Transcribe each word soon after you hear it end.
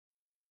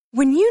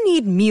When you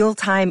need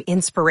mealtime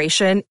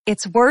inspiration,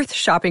 it's worth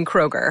shopping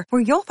Kroger,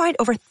 where you'll find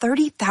over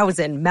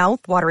 30,000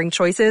 mouth-watering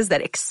choices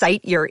that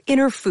excite your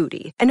inner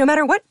foodie. And no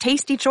matter what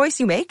tasty choice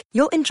you make,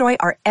 you'll enjoy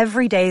our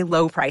everyday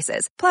low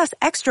prices, plus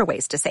extra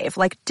ways to save,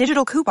 like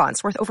digital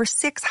coupons worth over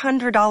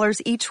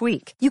 $600 each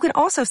week. You can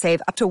also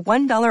save up to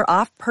 $1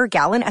 off per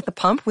gallon at the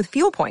pump with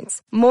fuel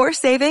points. More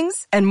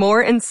savings and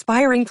more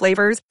inspiring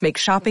flavors make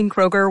shopping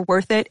Kroger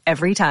worth it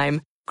every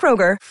time.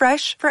 Kroger,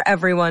 fresh for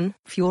everyone.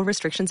 Fuel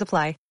restrictions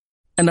apply.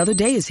 Another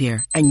day is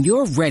here, and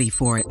you're ready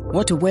for it.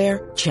 What to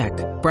wear? Check.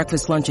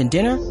 Breakfast, lunch, and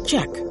dinner?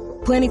 Check.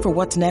 Planning for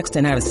what's next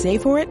and how to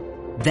save for it?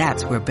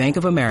 That's where Bank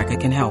of America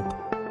can help.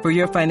 For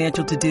your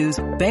financial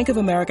to-dos, Bank of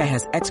America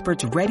has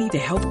experts ready to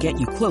help get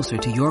you closer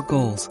to your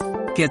goals.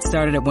 Get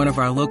started at one of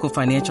our local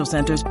financial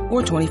centers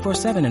or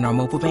 24/7 in our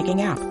mobile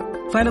banking app.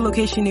 Find a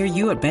location near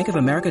you at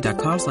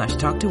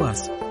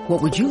bankofamerica.com/talktous.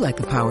 What would you like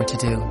the power to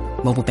do?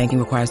 Mobile banking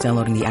requires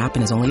downloading the app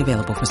and is only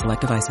available for select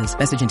devices.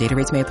 Message and data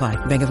rates may apply.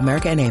 Bank of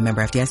America N.A.,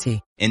 member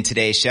FDIC. In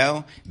today's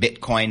show,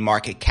 Bitcoin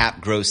market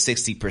cap grows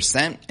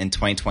 60% in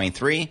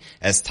 2023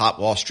 as top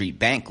Wall Street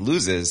bank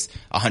loses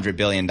 $100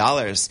 billion,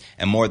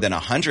 and more than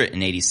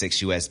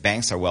 186 U.S.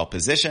 banks are well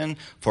positioned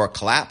for a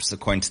collapse,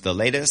 according to the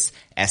latest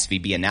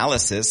SVB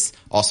analysis.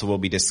 Also, we'll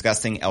be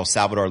discussing El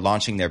Salvador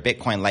launching their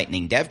Bitcoin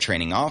Lightning Dev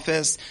Training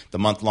Office. The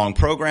month-long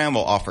program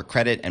will offer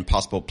credit and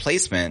possible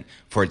placement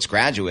for its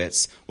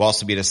graduates. We'll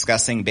also be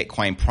discussing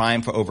Bitcoin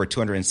Prime for over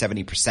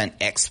 270%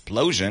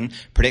 explosion,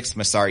 predicts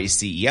Masari's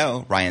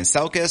CEO, Ryan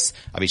Selkis.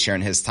 I'll be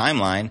sharing his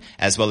timeline,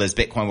 as well as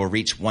Bitcoin will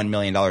reach $1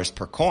 million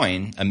per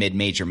coin amid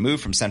major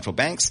move from central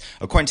banks,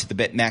 according to the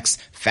BitMEX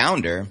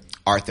founder,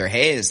 Arthur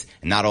Hayes.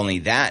 And not only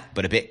that,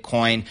 but a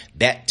Bitcoin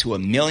bet to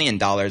 $1 million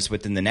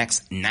within the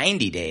next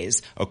 90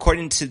 days,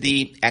 according to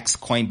the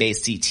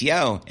Ex-Coinbase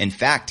CTO. In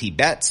fact, he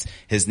bets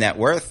his net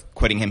worth,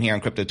 quoting him here on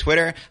Crypto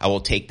Twitter, "I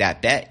will take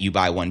that bet. You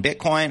buy one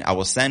Bitcoin, I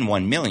will send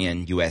 1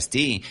 million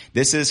USD.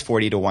 This is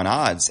 40-1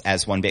 odds,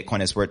 as one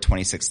Bitcoin is worth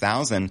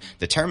 26,000.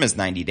 The term is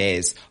 90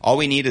 days. All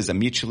we need is a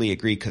mutually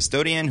agreed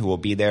custodian who will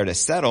be there to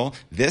settle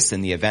this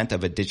in the event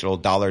of a digital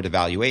dollar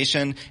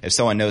devaluation. If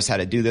someone knows how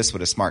to do this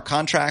with a smart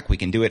contract, we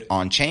can do it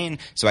on chain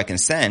so I can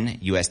send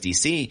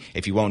USDC.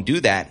 If you won't do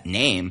that,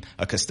 name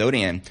a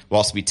custodian." We'll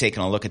also be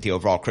taking a look at the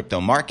overall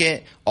crypto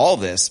market. All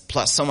this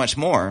plus so much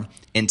more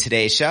in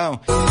today's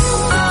show.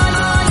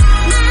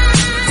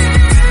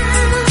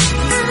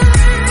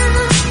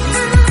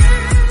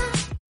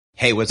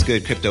 Hey, what's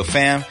good, crypto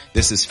fam?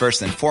 This is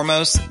first and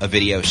foremost a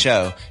video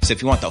show. So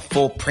if you want the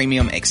full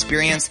premium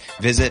experience,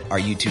 visit our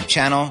YouTube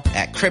channel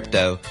at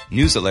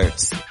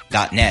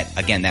cryptonewsalerts.net.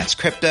 Again, that's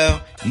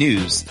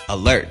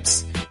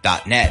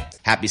cryptonewsalerts.net.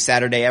 Happy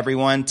Saturday,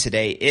 everyone.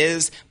 Today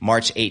is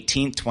March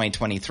 18th,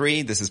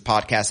 2023. This is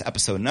podcast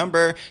episode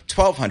number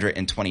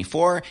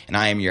 1224, and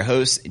I am your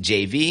host,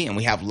 JV, and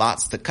we have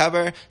lots to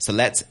cover. So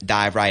let's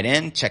dive right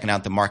in. Checking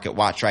out the Market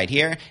Watch right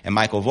here. And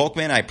Michael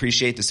Volkman, I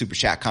appreciate the super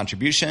chat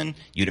contribution.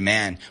 You the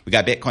man. We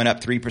got Bitcoin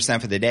up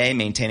 3% for the day,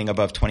 maintaining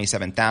above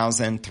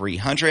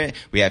 27,300.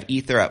 We have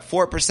Ether up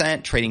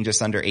 4%, trading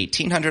just under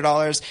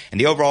 $1,800, and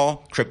the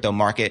overall crypto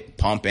market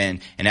pumping.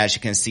 And as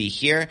you can see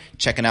here,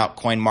 checking out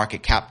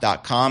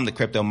coinmarketcap.com, the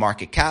crypto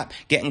market cap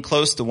getting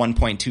close to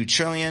 1.2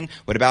 trillion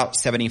with about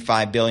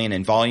 75 billion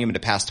in volume in the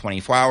past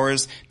 24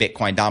 hours.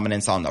 Bitcoin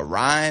dominance on the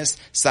rise,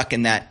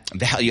 sucking that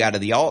value out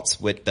of the alts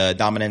with the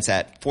dominance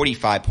at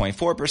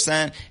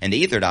 45.4% and the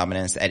Ether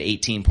dominance at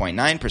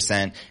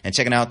 18.9%. And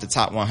checking out the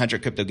top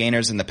 100 crypto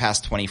gainers in the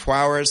past 24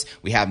 hours,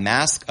 we have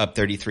Mask up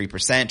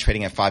 33%,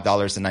 trading at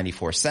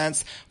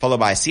 $5.94, followed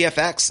by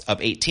CFX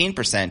up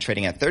 18%,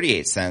 trading at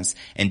 38 cents,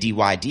 and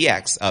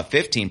DYDX up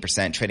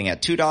 15%, trading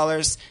at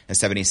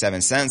 $2.77.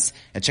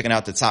 And checking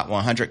out the top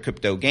 100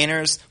 crypto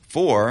gainers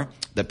for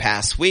the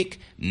past week,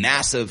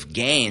 massive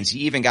gains.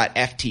 You even got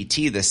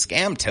FTT, the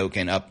scam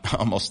token, up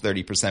almost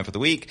 30% for the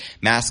week.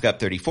 Mask up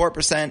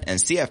 34% and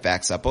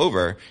CFX up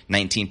over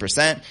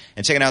 19%.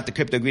 And checking out the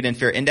Crypto Greed and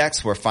Fear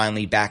Index, we're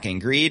finally back in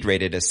greed,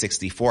 rated a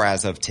 64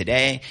 as of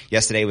today.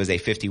 Yesterday was a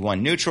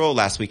 51 neutral,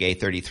 last week a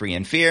 33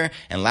 in fear,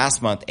 and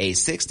last month a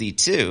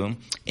 62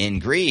 in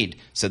greed.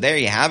 So there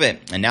you have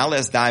it. And now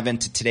let's dive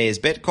into today's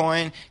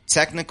Bitcoin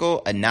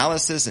technical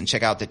analysis and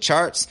check out the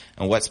charts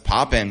and what's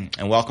popping.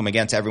 And welcome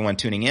again to everyone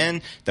tuning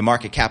in. The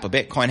market cap of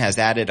Bitcoin has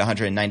added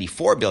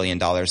 $194 billion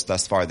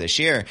thus far this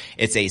year.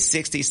 It's a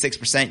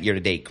 66%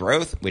 year-to-date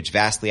growth, which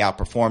vastly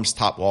outperforms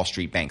top Wall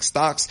Street bank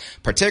stocks,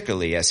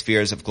 particularly as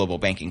fears of global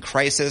banking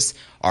crisis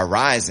are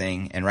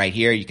rising. And right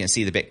here, you can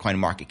see the Bitcoin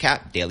market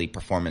cap daily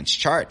performance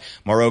chart.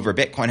 Moreover,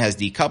 Bitcoin has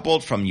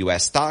decoupled from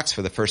U.S. stocks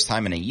for the first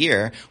time in a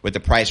year, with the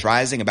price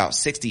rising about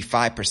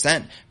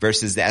 65%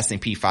 versus the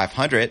S&P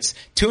 500's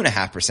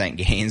 2.5%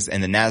 gains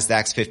and the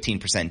Nasdaq's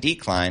 15%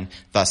 decline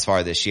thus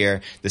far this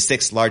year. The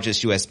six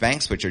largest U.S.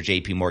 banks, which are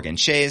JP Morgan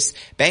Chase,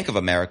 Bank of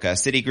America,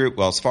 Citigroup,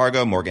 Wells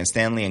Fargo, Morgan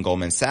Stanley, and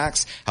Goldman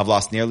Sachs, have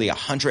lost nearly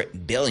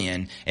 $100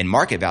 billion in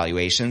market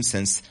valuation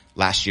since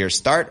last year's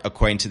start,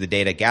 according to the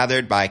data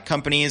gathered by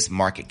companies'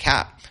 market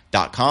cap.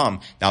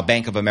 Now,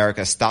 Bank of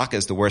America stock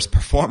is the worst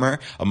performer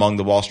among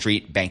the Wall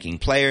Street banking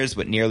players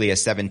with nearly a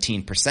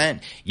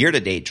 17%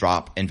 year-to-date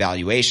drop in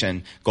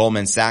valuation.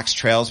 Goldman Sachs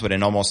trails with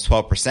an almost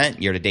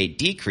 12% year-to-date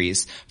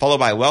decrease, followed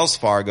by Wells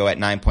Fargo at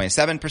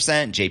 9.7%,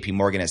 JP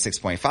Morgan at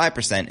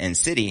 6.5%, and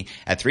Citi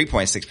at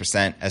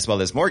 3.6%, as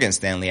well as Morgan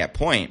Stanley at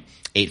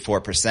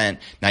 0.84%.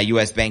 Now,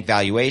 U.S. bank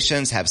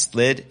valuations have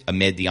slid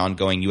amid the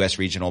ongoing U.S.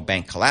 regional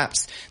bank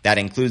collapse. That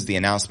includes the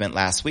announcement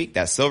last week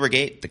that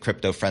Silvergate, the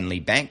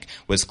crypto-friendly bank,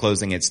 was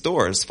closing its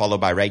doors,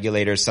 followed by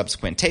regulators'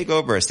 subsequent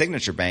takeover of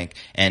Signature Bank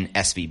and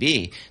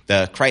SVB.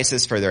 The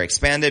crisis further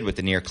expanded with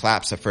the near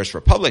collapse of First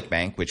Republic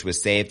Bank, which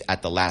was saved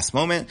at the last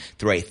moment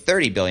through a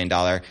 $30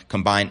 billion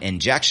combined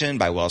injection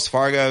by Wells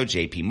Fargo,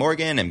 JP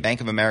Morgan, and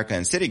Bank of America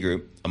and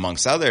Citigroup,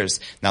 amongst others.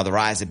 Now, the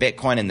rise of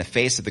Bitcoin in the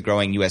face of the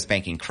growing U.S.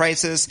 banking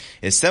crisis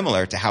is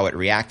similar to how it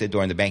reacted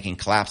during the banking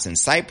collapse in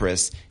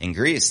Cyprus in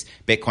Greece.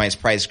 Bitcoin's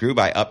price grew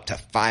by up to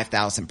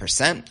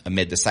 5,000%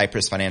 amid the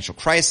Cyprus financial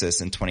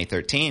crisis in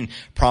 2013,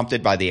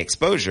 prompted by the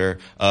exposure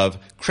of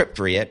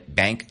Cypriot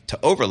Bank to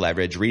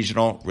over-leverage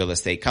regional real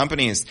estate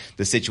companies.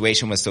 The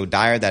situation was so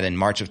dire that in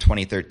March of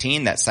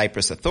 2013, that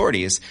Cyprus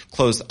authorities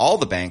closed all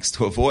the banks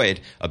to avoid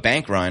a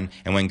bank run.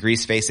 And when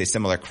Greece faced a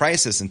similar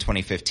crisis in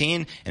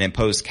 2015 and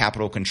imposed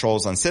capital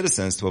controls on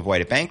citizens to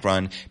avoid a bank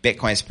run,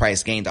 Bitcoin's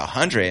price gained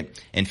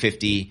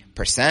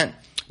 150%.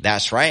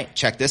 That's right.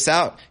 Check this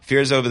out.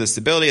 Fears over the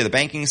stability of the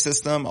banking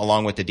system,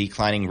 along with the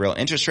declining real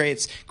interest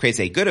rates, creates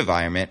a good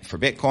environment for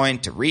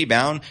Bitcoin to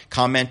rebound,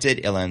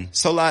 commented Ilan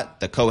Solat,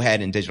 the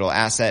co-head in digital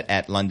asset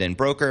at London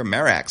broker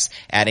Merex,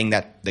 adding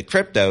that the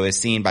crypto is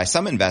seen by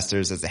some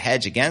investors as a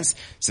hedge against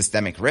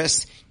systemic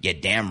risks. Yeah,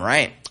 damn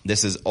right.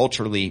 This is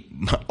ultra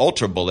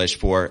bullish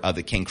for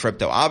the King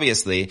Crypto,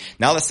 obviously.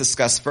 Now let's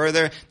discuss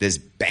further this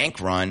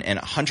bank run and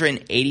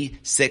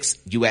 186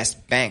 U.S.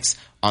 banks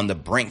on the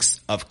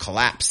brinks of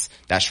collapse.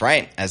 That's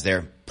right, as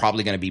they're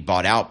probably going to be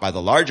bought out by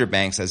the larger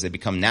banks as they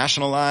become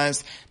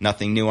nationalized.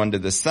 Nothing new under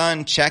the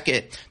sun. Check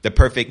it. The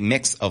perfect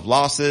mix of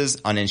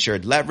losses,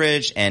 uninsured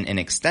leverage, and an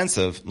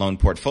extensive loan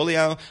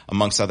portfolio,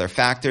 amongst other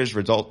factors,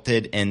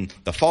 resulted in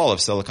the fall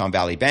of Silicon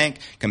Valley Bank.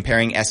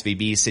 Comparing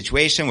SVB's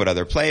situation with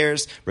other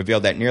players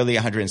revealed that nearly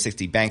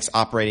 160 banks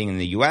operating in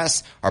the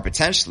U.S. are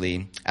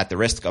potentially at the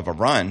risk of a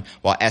run,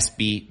 while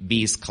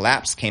SVB's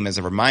collapse came as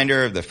a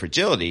reminder of the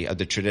fragility of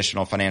the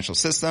traditional financial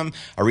system.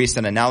 A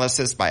recent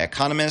analysis by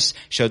economists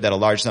showed that a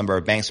large number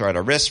of banks are at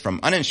a risk from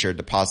uninsured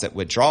deposit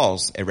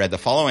withdrawals. It read the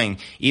following: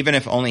 even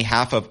if only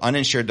half of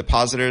uninsured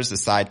depositors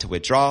decide to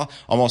withdraw,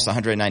 almost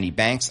 190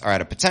 banks are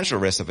at a potential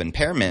risk of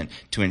impairment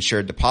to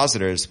insured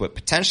depositors, with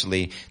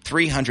potentially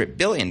 $300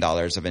 billion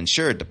of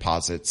insured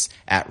deposits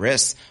at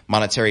risk.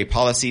 Monetary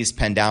policies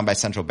penned down by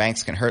central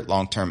banks can hurt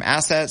long-term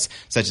assets,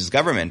 such as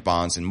government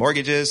bonds and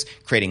mortgages,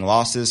 creating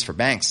losses for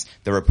banks.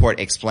 The report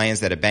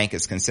explains that a bank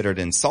is considered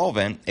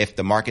insolvent if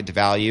the market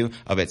value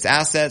of its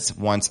assets,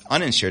 once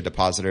uninsured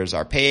depositors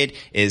are paid,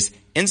 is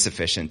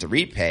insufficient to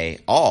repay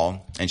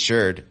all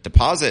insured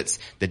deposits.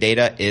 The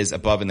data is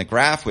above in the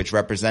graph, which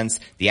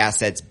represents the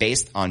assets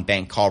based on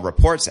bank call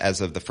reports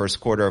as of the first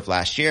quarter of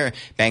last year.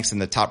 Banks in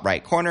the top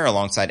right corner,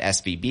 alongside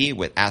SVB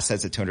with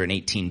assets of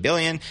 $218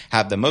 billion,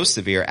 have the most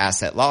severe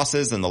asset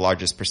losses and the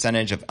largest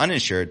percentage of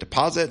uninsured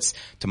deposits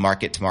to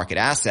market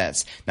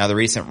assets. Now, the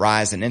recent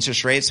rise in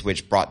interest rates,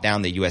 which brought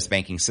down the U.S.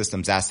 banking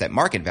system's asset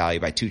market value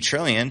by $2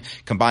 trillion,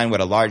 combined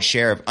with a large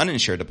share of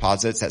uninsured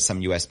deposits at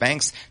some U.S.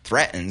 banks,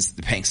 threatens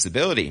the bank's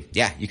stability.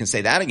 Yeah, you can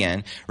say that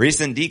again.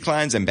 Recent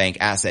declines in bank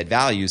asset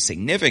values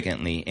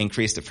significantly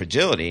increased the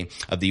fragility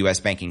of the U.S.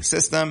 banking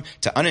system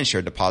to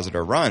uninsured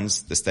depositor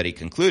runs, the study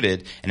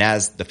concluded. And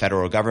as the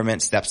federal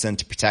government steps in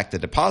to protect the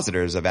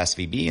depositors of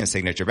SVB and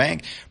Signature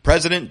Bank,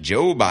 President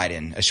Joe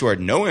Biden assured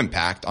no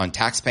impact on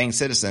tax-paying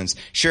citizens.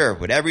 Sure,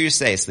 whatever you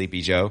say,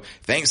 Sleepy Joe,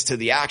 thanks to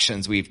the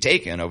actions we've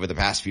taken over the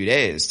past few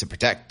days to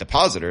protect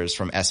depositors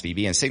from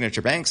SVB and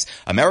Signature Banks,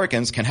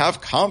 Americans can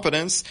have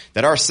confidence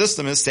that our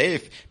system is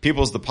safe.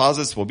 People's deposits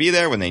will be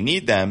there when they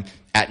need them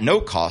at no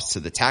cost to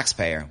the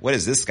taxpayer. What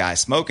is this guy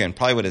smoking?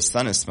 Probably what his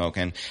son is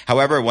smoking.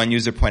 However, one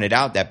user pointed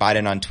out that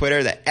Biden on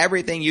Twitter that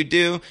everything you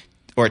do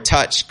or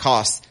touch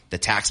costs the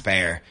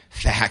taxpayer.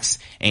 Facts.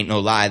 Ain't no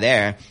lie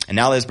there. And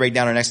now let's break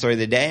down our next story of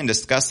the day and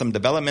discuss some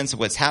developments of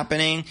what's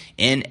happening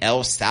in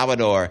El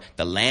Salvador,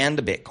 the land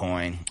of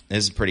Bitcoin.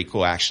 This is pretty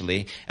cool,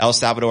 actually. El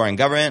Salvadorian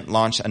government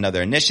launched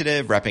another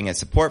initiative repping its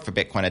support for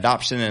Bitcoin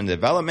adoption and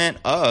development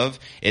of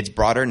its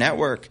broader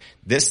network.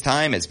 This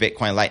time, its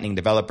Bitcoin Lightning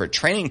developer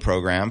training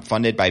program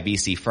funded by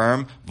VC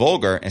firm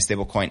Volger and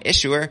stablecoin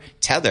issuer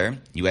Tether,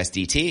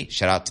 USDT.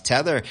 Shout out to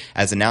Tether.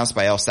 As announced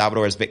by El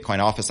Salvador's Bitcoin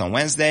office on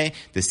Wednesday,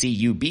 the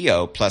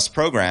CUBO plus Plus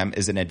program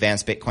is an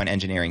advanced Bitcoin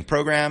engineering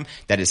program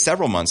that is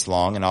several months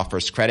long and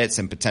offers credits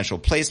and potential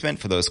placement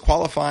for those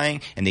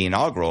qualifying in the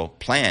inaugural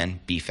Plan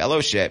B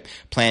Fellowship.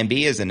 Plan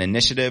B is an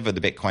initiative of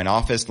the Bitcoin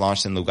office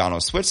launched in Lugano,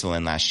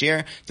 Switzerland last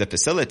year to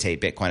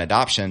facilitate Bitcoin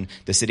adoption.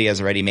 The city has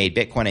already made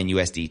Bitcoin and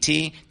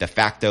USDT de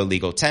facto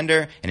legal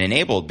tender and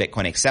enabled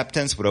Bitcoin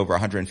acceptance with over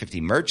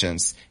 150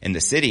 merchants in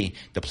the city.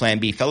 The Plan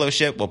B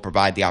Fellowship will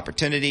provide the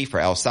opportunity for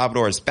El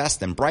Salvador's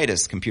best and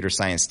brightest computer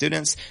science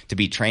students to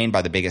be trained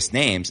by the biggest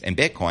names in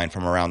Bitcoin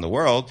from around the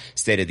world,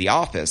 stated the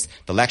office.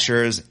 The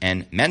lecturers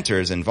and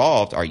mentors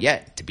involved are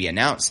yet to be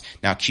announced.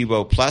 Now,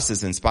 Cubo Plus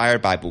is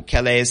inspired by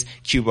Bukele's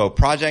Cubo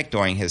project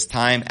during his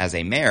time as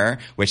a mayor,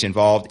 which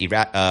involved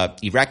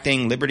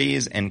erecting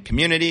libraries and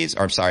community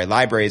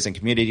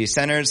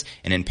centers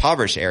in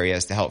impoverished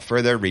areas to help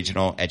further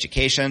regional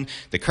education.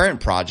 The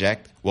current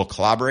project will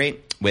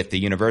collaborate with the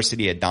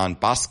University of Don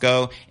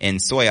Bosco in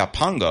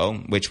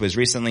Soyapango, which was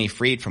recently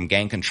freed from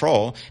gang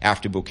control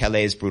after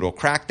Bukele's brutal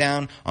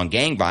crackdown on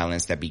gang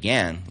violence that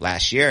began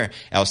last year.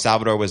 El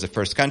Salvador was the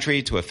first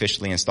country to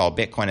officially install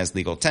Bitcoin as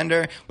legal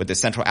tender, with the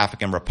Central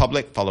African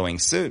Republic following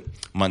suit.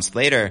 Months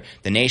later,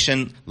 the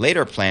nation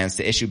later plans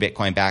to issue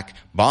Bitcoin-backed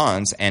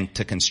bonds and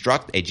to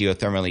construct a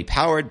geothermally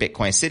powered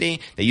Bitcoin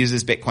city that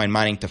uses Bitcoin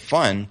mining to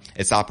fund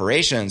its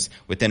operations.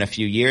 Within a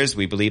few years,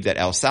 we believe that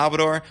El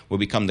Salvador will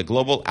become the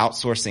global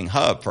outsourcing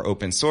hub for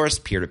open source,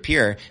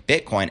 peer-to-peer,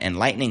 Bitcoin, and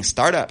Lightning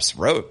startups,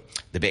 wrote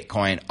the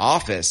Bitcoin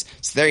office.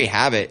 So there you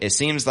have it. It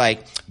seems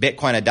like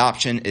Bitcoin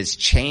adoption is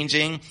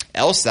changing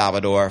El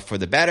Salvador for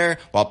the better,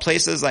 while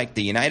places like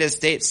the United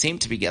States seem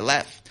to be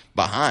left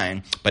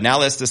behind. But now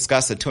let's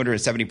discuss a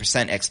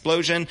 270%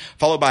 explosion,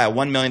 followed by a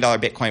 $1 million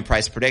Bitcoin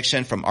price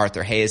prediction from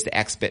Arthur Hayes, the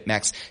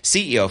ex-BitMEX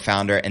CEO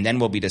founder. And then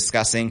we'll be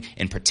discussing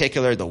in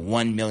particular the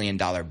 $1 million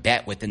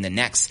bet within the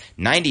next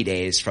 90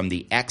 days from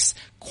the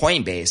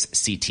Ex-Coinbase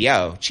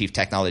CTO, Chief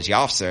Technology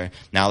Officer.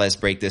 Now let's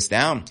break this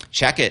down.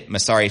 Check it.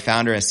 Masari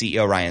founder and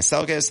CEO Ryan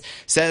Selkis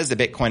says the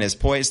Bitcoin is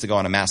poised to go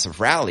on a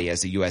massive rally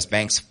as the U.S.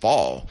 banks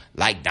fall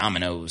like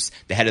dominoes.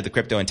 The head of the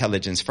crypto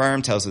intelligence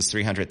firm tells his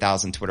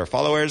 300,000 Twitter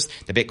followers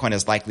the Bitcoin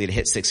is likely to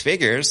hit six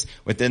figures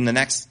within the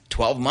next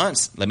 12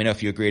 months. Let me know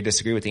if you agree or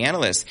disagree with the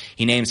analyst.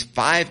 He names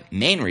 5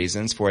 main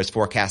reasons for his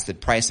forecasted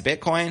price of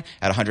Bitcoin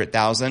at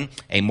 100,000,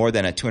 a more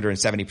than a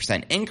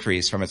 270%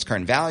 increase from its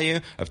current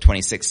value of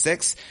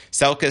 26.6.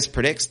 Selkis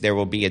predicts there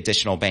will be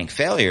additional bank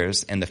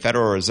failures, and the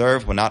Federal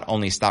Reserve will not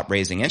only stop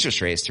raising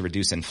interest rates to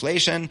reduce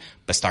inflation,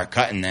 but start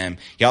cutting them.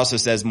 He also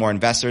says more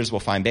investors will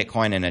find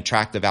Bitcoin an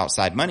attractive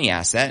outside money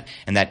asset,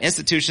 and that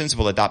institutions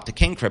will adopt the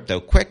king crypto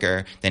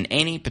quicker than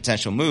any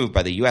potential move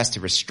by the U.S.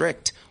 to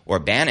restrict or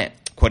ban it.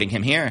 Quoting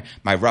him here,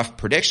 my rough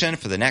prediction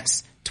for the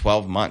next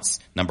 12 months.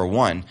 Number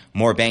 1,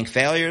 more bank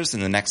failures in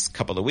the next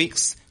couple of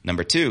weeks.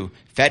 Number 2,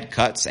 Fed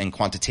cuts and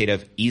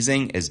quantitative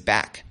easing is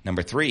back.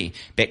 Number 3,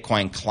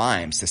 Bitcoin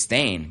climb,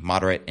 sustain,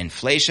 moderate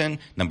inflation.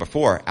 Number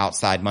 4,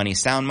 outside money,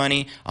 sound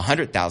money,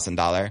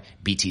 $100,000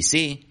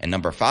 BTC. And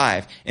number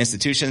 5,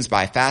 institutions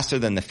buy faster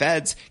than the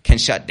Feds can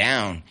shut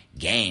down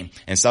game.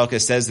 And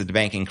Selkis says that the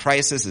banking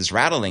crisis is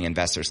rattling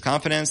investors'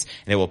 confidence,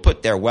 and it will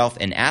put their wealth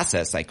in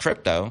assets like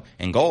crypto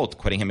and gold.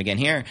 Quoting him again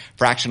here,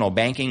 fractional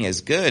banking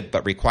is good,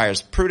 but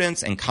requires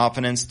prudence and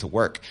confidence to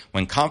work.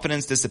 When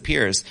confidence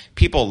disappears,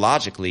 people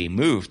logically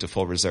move to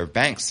full reserve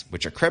banks,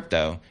 which are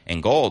crypto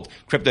and gold.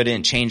 Crypto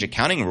didn't change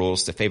accounting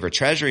rules to favor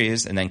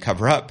treasuries and then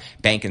cover up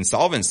bank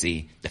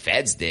insolvency. The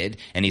Feds did.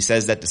 And he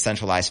says that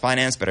decentralized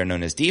finance, better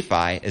known as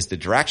DeFi, is the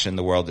direction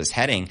the world is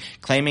heading,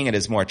 claiming it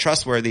is more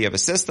trustworthy of a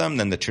system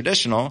than the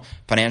traditional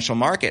financial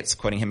markets.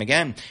 Quoting him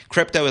again,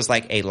 crypto is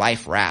like a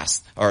life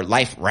raft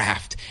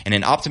and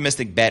an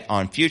optimistic bet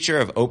on future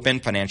of open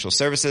financial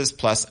services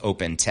plus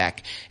open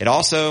tech. It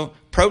also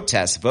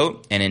protest,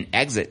 vote, and an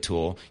exit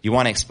tool. You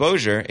want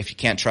exposure if you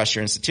can't trust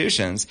your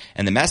institutions.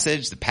 And the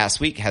message the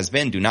past week has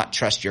been, do not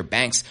trust your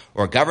banks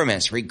or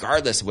governments,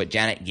 regardless of what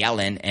Janet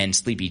Yellen and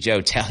Sleepy Joe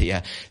tell you.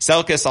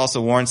 Selkis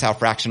also warns how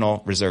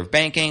fractional reserve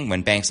banking,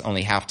 when banks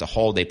only have to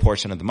hold a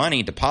portion of the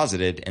money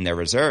deposited in their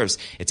reserves,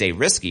 it's a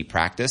risky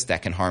practice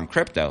that can harm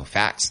crypto.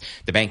 Facts.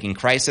 The banking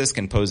crisis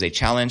can pose a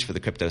challenge for the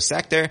crypto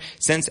sector,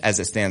 since as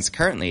it stands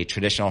currently,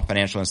 traditional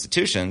financial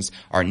institutions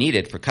are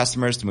needed for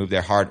customers to move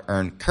their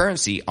hard-earned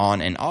currency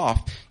on and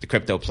off the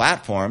crypto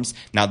platforms.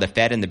 Now the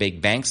Fed and the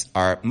big banks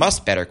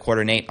must better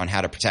coordinate on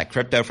how to protect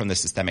crypto from the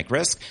systemic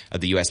risk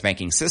of the U.S.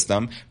 banking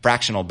system.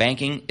 Fractional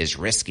banking is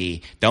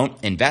risky.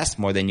 Don't invest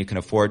more than you can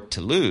afford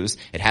to lose.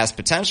 It has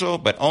potential,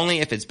 but only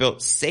if it's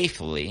built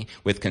safely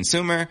with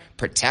consumer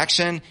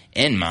protection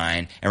in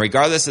mind. And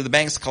regardless of the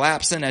banks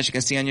collapsing, as you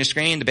can see on your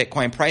screen, the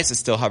Bitcoin price is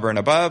still hovering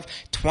above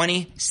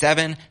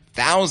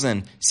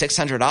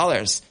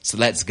 $27,600. So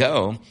let's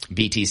go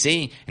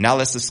BTC. And now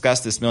let's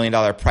discuss this $1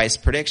 million price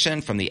prediction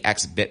from the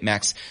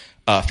ex-BitMEX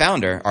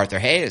founder, Arthur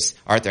Hayes.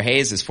 Arthur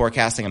Hayes is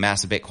forecasting a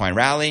massive Bitcoin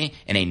rally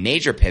and a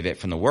major pivot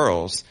from the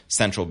world's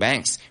central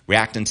banks.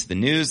 Reacting to the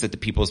news that the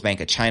People's Bank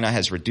of China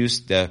has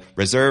reduced the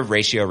reserve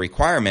ratio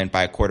requirement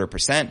by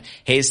 0.25%,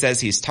 Hayes says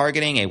he's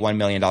targeting a $1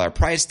 million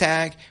price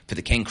tag for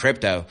the king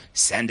crypto.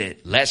 Send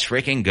it. Let's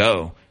freaking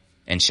go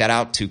And shout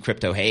out to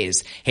Crypto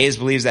Hayes. Hayes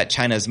believes that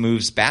China's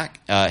moves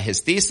back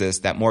his thesis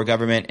that more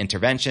government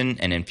intervention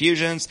and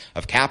infusions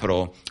of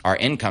capital are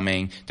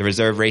incoming. The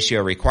reserve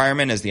ratio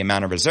requirement is the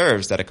amount of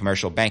reserves that a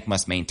commercial bank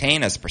must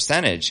maintain as a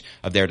percentage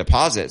of their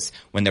deposits.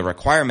 When the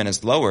requirement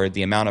is lowered,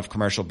 the amount of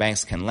commercial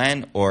banks can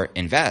lend or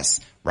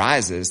invest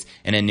rises.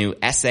 In a new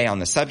essay on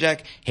the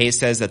subject, Hayes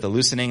says that the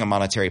loosening of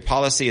monetary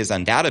policy is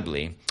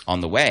undoubtedly on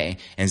the way,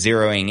 and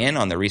zeroing in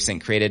on the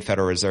recent created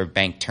Federal Reserve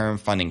Bank Term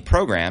Funding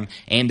Program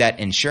aimed at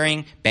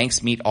ensuring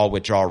banks meet all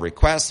withdrawal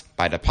requests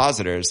by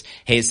depositors.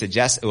 Hayes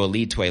suggests it will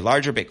lead to a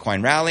larger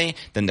Bitcoin rally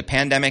than the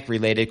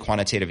pandemic-related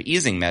quantitative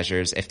easing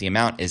measures if the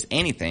amount is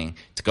anything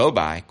to go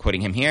by.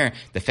 Quoting him here,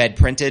 the Fed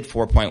printed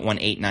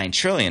 $4.189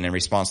 trillion in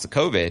response to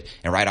COVID,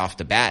 and right off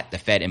the bat, the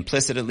Fed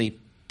implicitly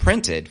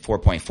printed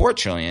 $4.4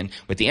 trillion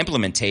with the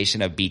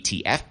implementation of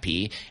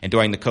BTFP. And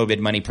during the COVID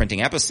money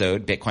printing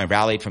episode, Bitcoin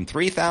rallied from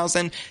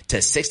 $3,000 to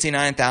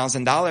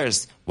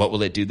 $69,000. What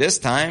will it do this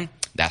time?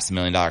 That's the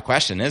 $1 million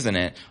question, isn't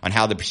it? On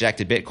how the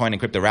projected Bitcoin and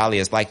crypto rally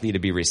is likely to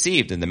be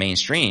received in the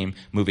mainstream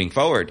moving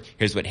forward.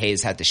 Here's what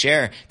Hayes had to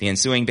share. The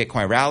ensuing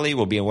Bitcoin rally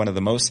will be one of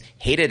the most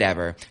hated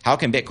ever. How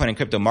can Bitcoin and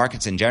crypto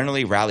markets in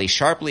generally rally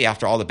sharply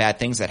after all the bad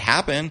things that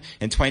happened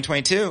in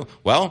 2022?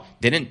 Well,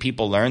 didn't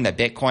people learn that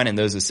Bitcoin and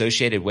those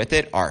associated with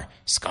it are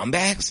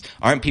scumbags?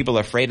 Aren't people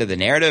afraid of the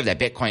narrative that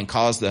Bitcoin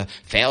caused the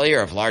failure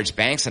of large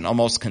banks and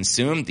almost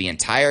consumed the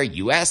entire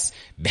U.S.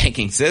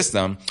 banking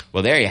system?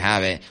 Well, there you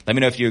have it. Let me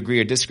know if you agree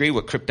or disagree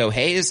with Crypto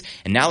Hayes.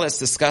 And now let's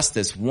discuss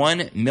this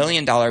 $1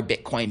 million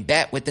Bitcoin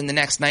bet within the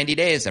next 90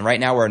 days. And right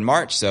now we're in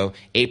March, so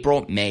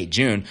April, May,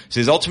 June. So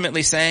he's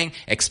ultimately saying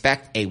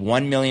expect a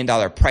 $1 million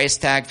price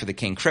tag for the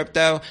King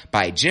Crypto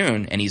by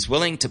June. And he's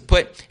willing to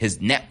put his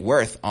net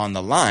worth on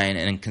the line.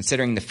 And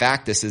considering the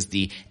fact this is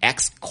the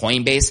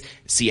ex-Coinbase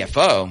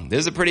CFO, this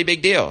is a pretty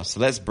big deal. So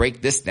let's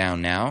break this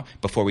down now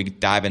before we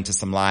dive into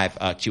some live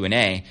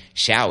Q&A,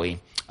 shall we?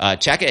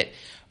 Check it.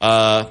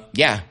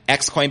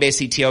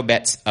 Ex-Coinbase CTO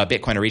bets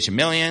Bitcoin to reach $1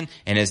 million,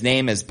 and his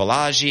name is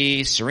Balaji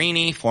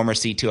Sarini, former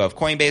CTO of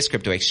Coinbase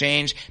Crypto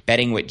Exchange,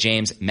 betting with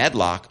James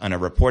Medlock on a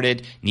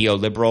reported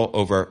neoliberal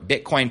over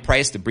Bitcoin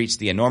price to breach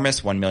the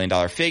enormous $1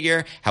 million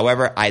figure.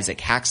 However, Isaac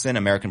Haxton,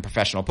 American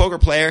professional poker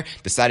player,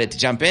 decided to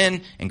jump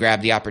in and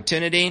grab the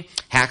opportunity.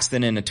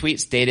 Haxton in a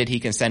tweet stated he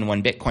can send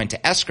 1 Bitcoin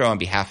to escrow on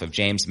behalf of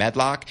James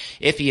Medlock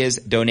if he is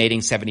donating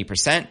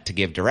 70% to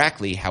give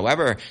directly.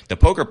 However, the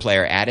poker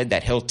player added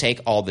that he'll take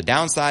all the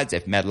downside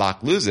if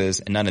Medlock loses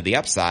and none of the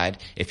upside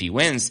if he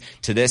wins.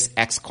 To this,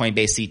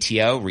 ex-Coinbase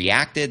CTO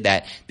reacted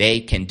that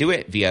they can do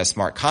it via a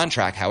smart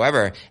contract.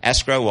 However,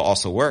 escrow will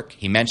also work.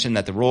 He mentioned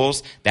that the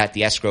rules that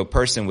the escrow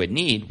person would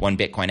need 1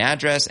 Bitcoin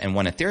address and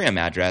 1 Ethereum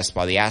address,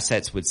 while the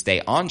assets would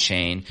stay on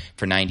chain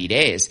for 90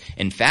 days.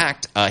 In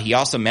fact, he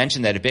also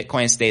mentioned that if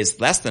Bitcoin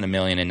stays less than $1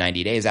 million in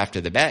 90 days after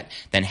the bet,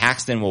 then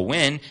Haxton will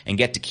win and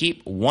get to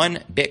keep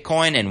 1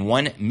 Bitcoin and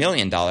 $1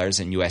 million in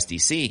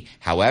USDC.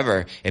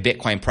 However, if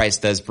Bitcoin price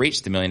does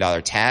breach the $1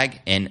 million tag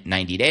in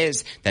 90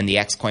 days, then the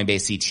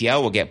ex-Coinbase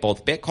CTO will get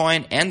both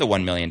Bitcoin and the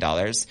 $1 million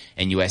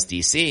in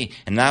USDC.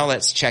 And now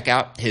let's check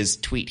out his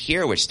tweet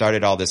here, which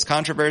started all this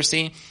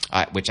controversy,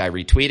 which I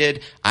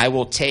retweeted. I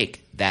will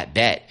take that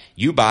bet.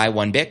 You buy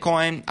 1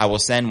 Bitcoin, I will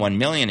send 1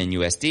 million in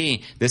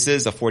USD. This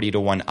is a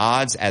 40-to-1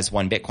 odds as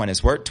 1 Bitcoin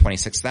is worth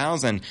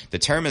 26,000. The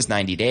term is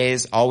 90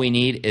 days. All we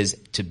need is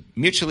to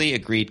mutually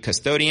agreed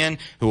custodian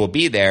who will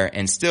be there,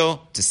 and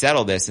still to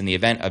settle this in the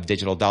event of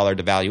digital dollar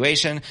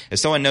devaluation. If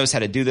someone knows how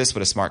to do this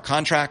with a smart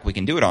contract, we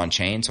can do it on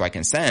chain so I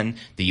can send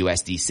the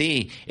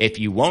USDC. If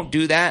you won't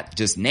do that,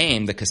 just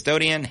name the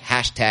custodian,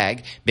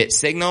 hashtag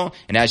BitSignal.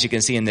 And as you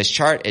can see in this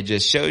chart, it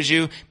just shows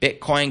you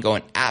Bitcoin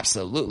going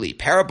absolutely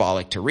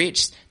parabolic to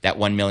reach that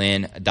 $1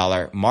 million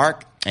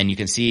mark. And you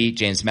can see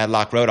James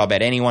Medlock wrote, I'll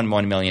bet anyone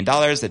 $1 million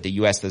that the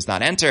U.S. does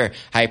not enter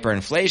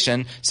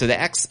hyperinflation. So the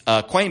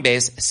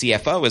ex-Coinbase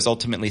CFO is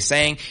ultimately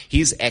saying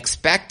he's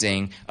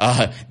expecting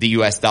the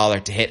U.S. dollar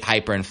to hit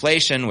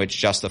hyperinflation, which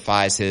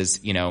justifies his,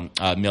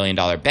 $1 million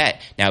bet.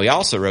 Now, he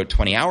also wrote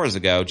 20 hours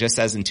ago, just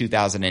as in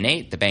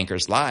 2008, the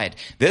bankers lied.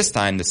 This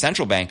time, the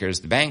central bankers,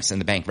 the banks, and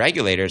the bank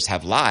regulators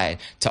have lied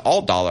to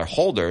all dollar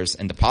holders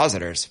and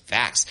depositors.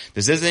 Facts.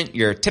 This isn't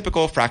your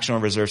typical fractional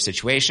reserve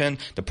situation.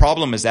 The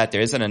problem is that there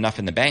isn't enough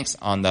in the banks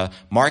on the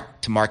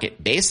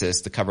mark-to-market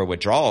basis to cover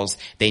withdrawals.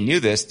 They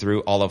knew this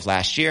through all of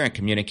last year and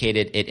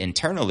communicated it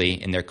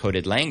internally in their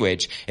coded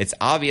language. It's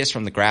obvious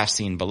from the graph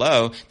seen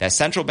below that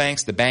central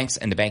banks, the banks,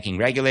 and the banking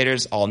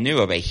regulators all knew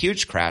of a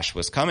huge crash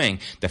was coming.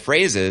 The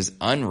phrase is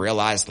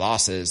unrealized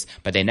losses,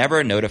 but they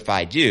never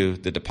notified you,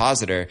 the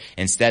depositor.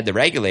 Instead, the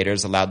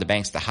regulators allowed the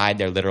banks to hide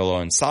their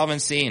literal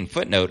insolvency and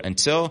footnote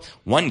until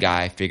one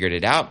guy figured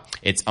it out.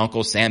 It's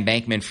Uncle Sam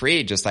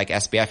Bankman-Fried, just like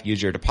SBF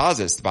used your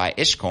deposits to buy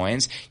ish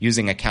coins,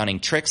 using accounting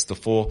tricks to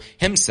fool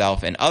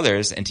himself and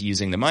others into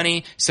using the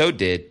money. So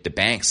did the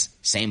banks.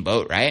 same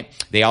boat, right?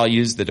 They all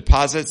used the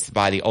deposits to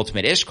buy the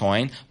ultimate ish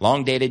coin,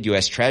 long-dated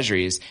U.S.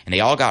 treasuries, and they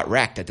all got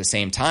wrecked at the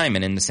same time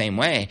and in the same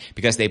way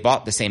because they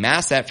bought the same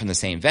asset from the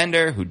same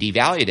vendor who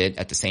devalued it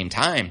at the same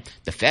time.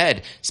 The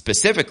Fed,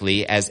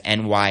 specifically, as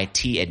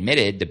NYT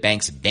admitted, the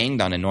banks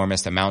banged on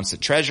enormous amounts of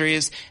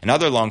treasuries and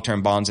other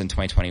long-term bonds in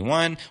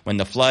 2021 when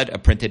the flood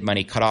of printed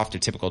money cut off their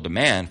typical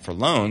demand for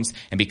loans,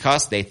 and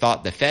because they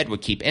thought the Fed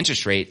would keep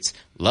interest rates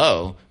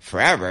low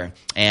forever,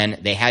 and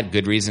they had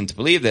good reason to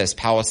believe this.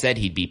 Powell said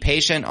he'd be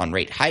patient on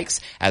rate hikes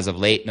as of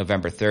late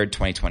November 3rd,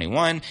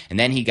 2021, and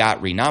then he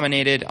got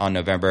renominated on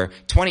November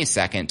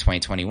 22nd,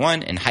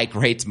 2021, and hiked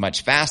rates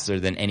much faster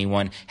than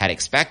anyone had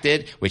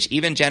expected, which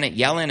even Janet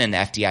Yellen and the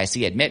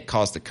FDIC admit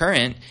caused the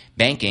current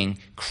banking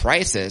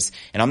crisis.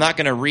 And I'm not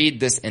going to read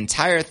this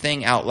entire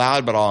thing out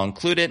loud, but I'll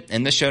include it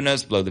in the show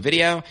notes below the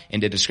video, in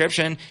the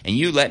description, and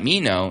you let me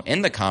know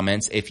in the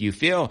comments if you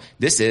feel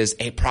this is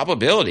a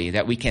probability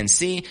that we can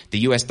see the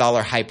US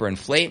dollar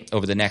hyperinflate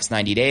over the next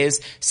 90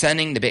 days,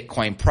 sending the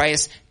Bitcoin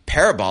price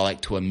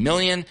parabolic to $1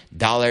 million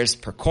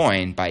per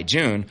coin by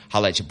June.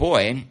 Holla at your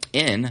boy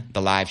in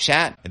the live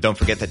chat. And don't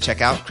forget to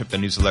check out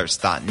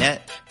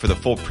cryptonewsalerts.net for the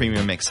full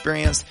premium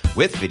experience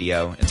with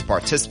video and to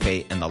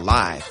participate in the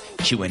live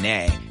Q&A.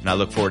 And I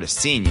look forward to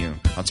seeing you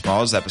on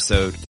tomorrow's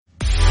episode.